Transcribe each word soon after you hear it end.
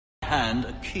hand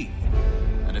a key.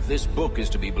 And if this book is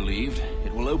to be believed,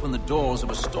 it will open the doors of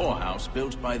a storehouse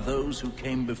built by those who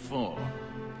came before.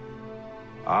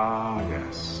 Ah,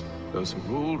 yes. Those who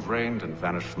ruled, reigned, and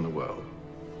vanished from the world.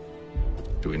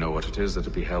 Do we know what it is that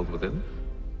will be held within?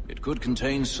 It could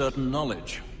contain certain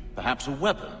knowledge. Perhaps a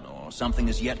weapon, or something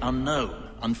as yet unknown,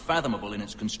 unfathomable in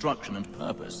its construction and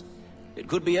purpose. It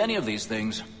could be any of these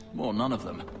things, or none of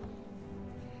them.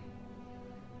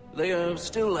 They are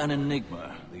still an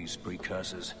enigma, these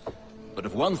precursors. But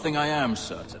of one thing I am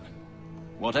certain.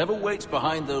 Whatever waits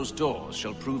behind those doors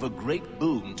shall prove a great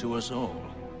boon to us all.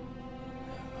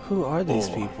 Who are these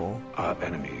people? Our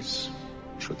enemies,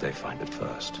 should they find it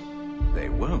first. They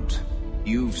won't.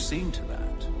 You've seen to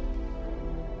that.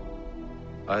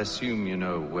 I assume you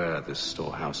know where this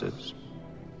storehouse is?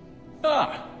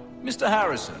 Ah, Mr.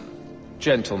 Harrison.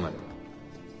 Gentlemen,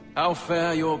 How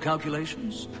fare your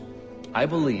calculations? I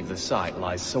believe the site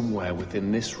lies somewhere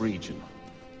within this region.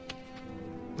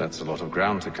 That's a lot of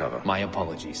ground to cover. My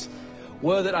apologies.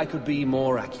 Were that I could be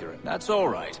more accurate. That's all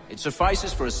right. It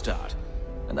suffices for a start.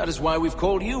 And that is why we've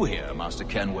called you here, Master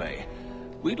Kenway.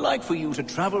 We'd like for you to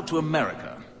travel to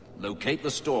America, locate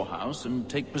the storehouse, and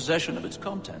take possession of its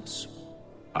contents.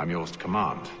 I'm yours to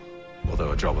command,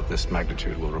 although a job of this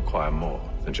magnitude will require more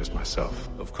than just myself.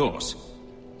 Of course.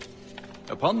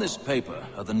 Upon this paper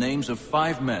are the names of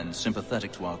 5 men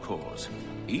sympathetic to our cause.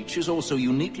 Each is also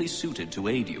uniquely suited to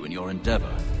aid you in your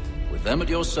endeavor. With them at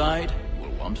your side, you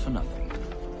will want for nothing.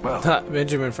 Well,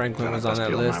 Benjamin Franklin was on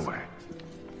that list.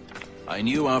 I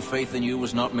knew our faith in you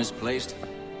was not misplaced.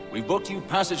 We've booked you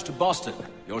passage to Boston.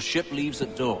 Your ship leaves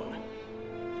at dawn.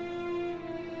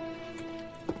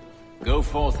 Go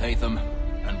forth, Hatham,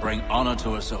 and bring honor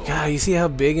to us all. God, you see how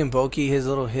big and bulky his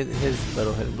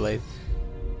hidden blade,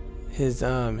 his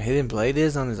hidden blade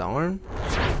is on his arm?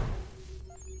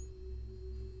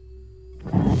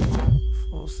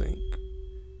 Full sync.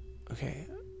 Okay,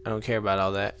 I don't care about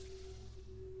all that.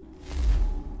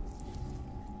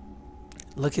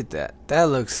 Look at that. That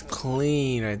looks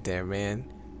clean right there, man.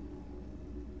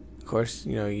 Of course,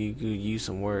 you know, you could use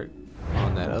some work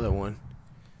on that other one.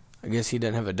 I guess he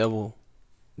doesn't have a double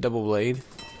blade.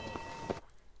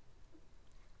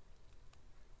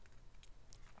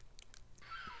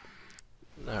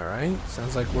 Alright,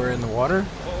 sounds like we're in the water.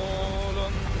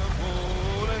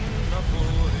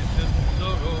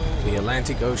 The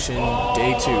Atlantic Ocean,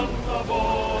 day 2.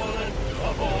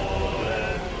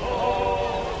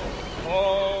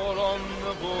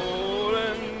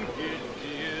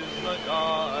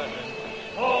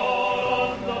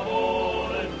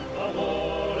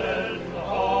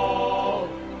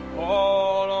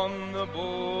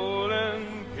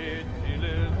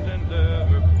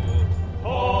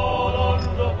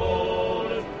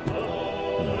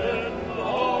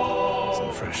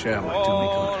 Share might do me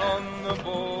good.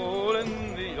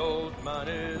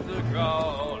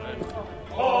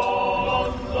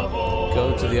 Go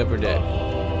to the upper deck.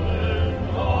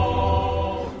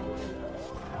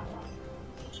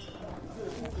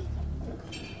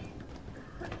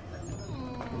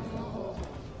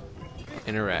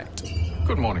 Interact.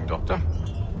 Good morning, Doctor.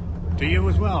 To you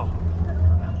as well.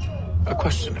 A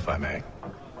question, if I may.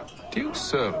 Do you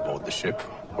serve aboard the ship,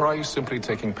 or are you simply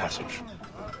taking passage?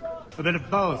 A bit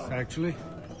of both, actually.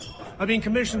 I've been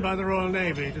commissioned by the Royal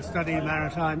Navy to study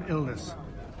maritime illness.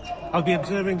 I'll be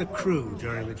observing the crew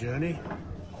during the journey.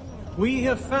 We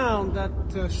have found that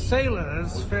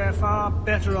sailors fare far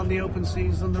better on the open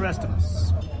seas than the rest of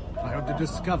us. I hope to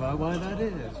discover why that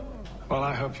is. Well,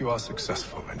 I hope you are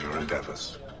successful in your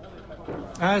endeavors.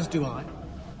 As do I.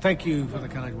 Thank you for the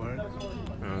kind words.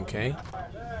 Okay.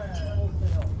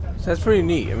 So that's pretty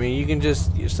neat. I mean, you can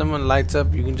just, if someone lights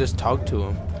up, you can just talk to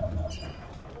them.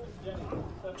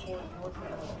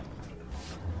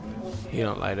 He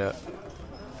don't light up.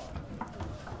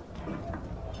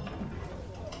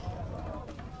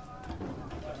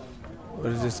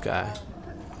 What is this guy?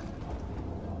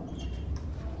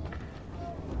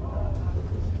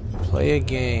 Play a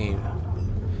game.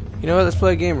 You know what? Let's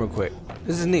play a game real quick.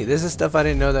 This is neat. This is stuff I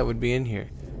didn't know that would be in here.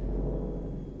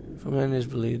 Phenomenon is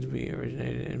believed to be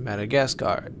originated in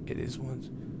Madagascar. It is once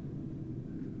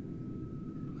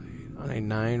on a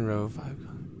 9-row 5.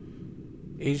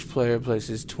 Each player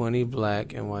places 20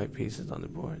 black and white pieces on the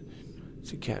board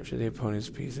to capture the opponent's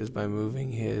pieces by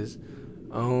moving his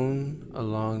own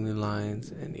along the lines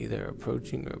and either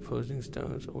approaching or opposing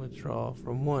stones or withdraw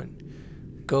from one.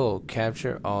 Goal: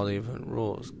 capture all the opponent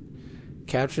rules.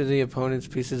 Capture the opponent's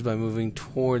pieces by moving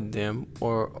toward them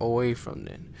or away from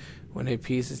them. When a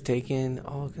piece is taken,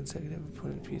 all consecutive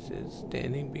opponent pieces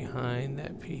standing behind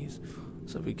that piece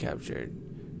will be captured.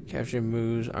 Capture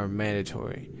moves are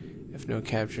mandatory. If no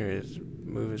capture is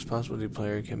move is possible, the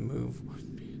player can move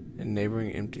a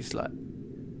neighboring empty slot.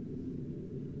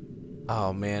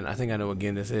 Oh man, I think I know what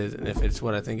game this is, and if it's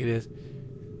what I think it is,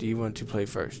 do you want to play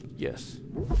first? Yes.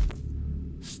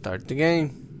 Start the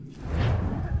game.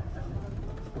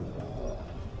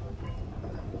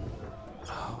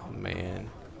 Oh man.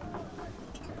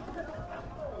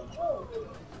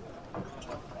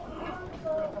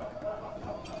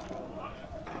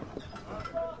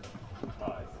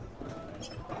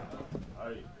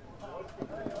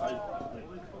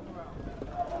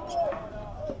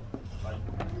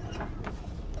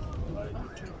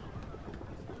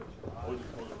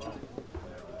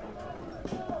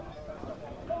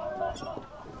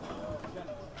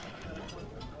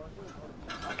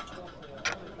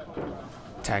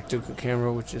 Tactical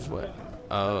camera, which is what?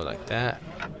 Oh, like that.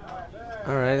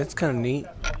 Alright, that's kind of neat.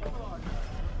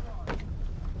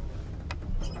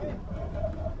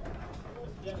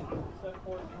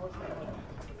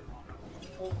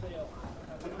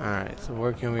 Alright, so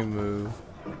where can we move?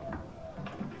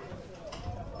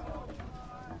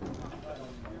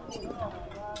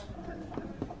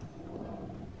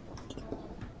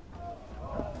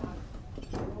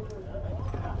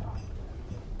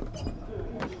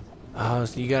 Oh,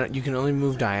 so you can only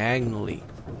move diagonally.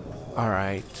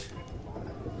 Alright.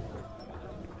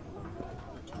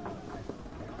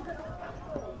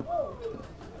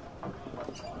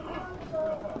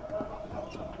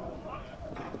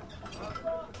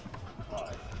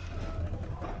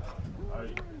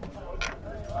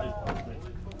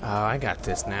 Oh, I got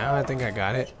this now. I think I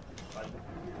got it.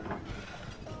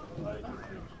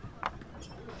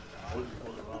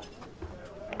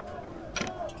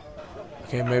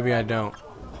 Okay, maybe I don't.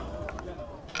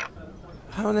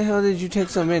 How in the hell did you take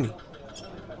so many?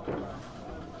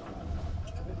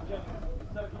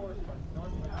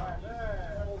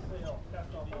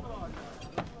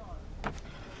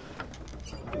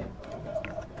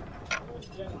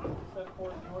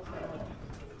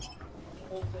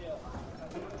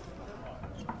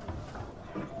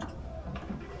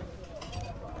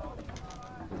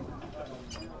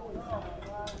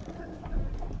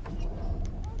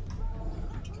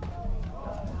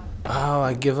 Oh,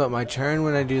 I give up my turn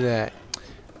when I do that.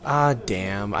 Ah,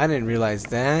 damn. I didn't realize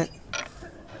that.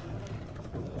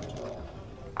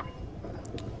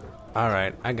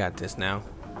 Alright, I got this now.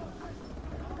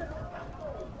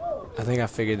 I think I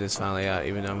figured this finally out,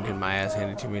 even though I'm getting my ass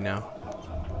handed to me now.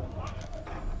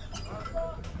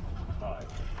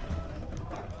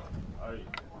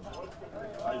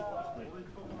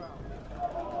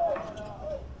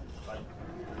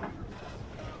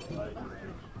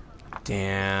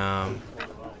 Damn.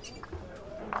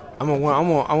 I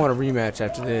want a rematch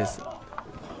after this.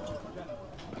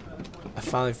 I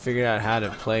finally figured out how to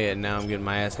play it, and now I'm getting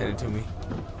my ass handed to me.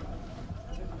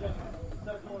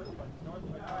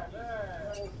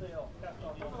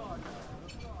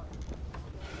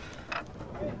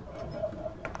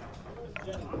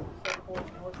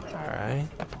 Alright.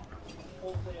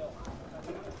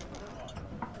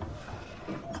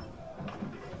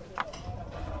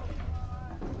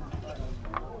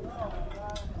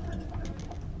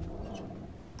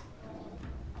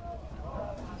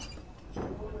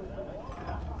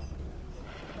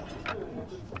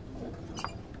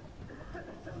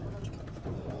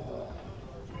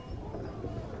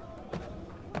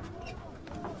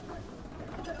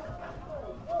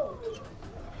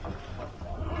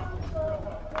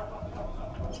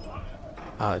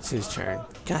 Oh, it's his turn.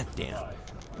 God damn.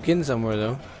 I'm getting somewhere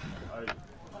though.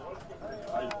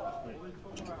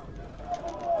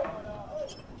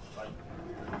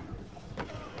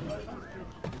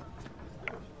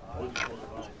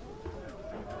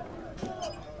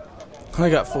 I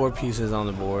got 4 pieces on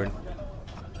the board.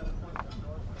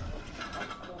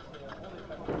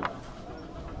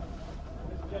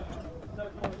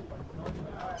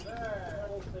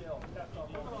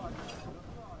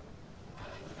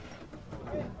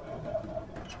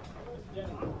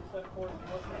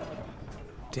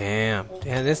 Damn.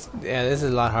 Damn, this is a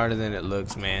lot harder than it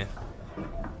looks, man.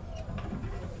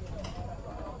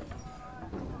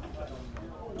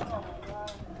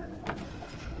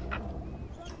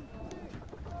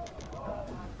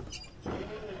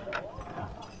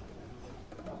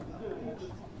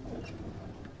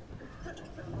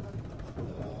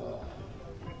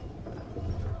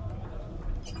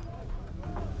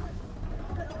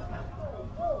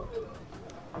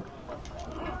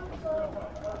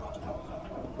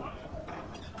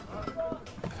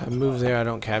 If I move there, I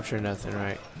don't capture nothing,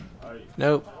 right?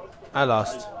 Nope. I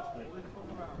lost.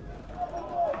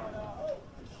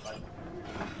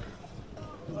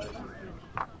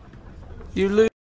 You lose.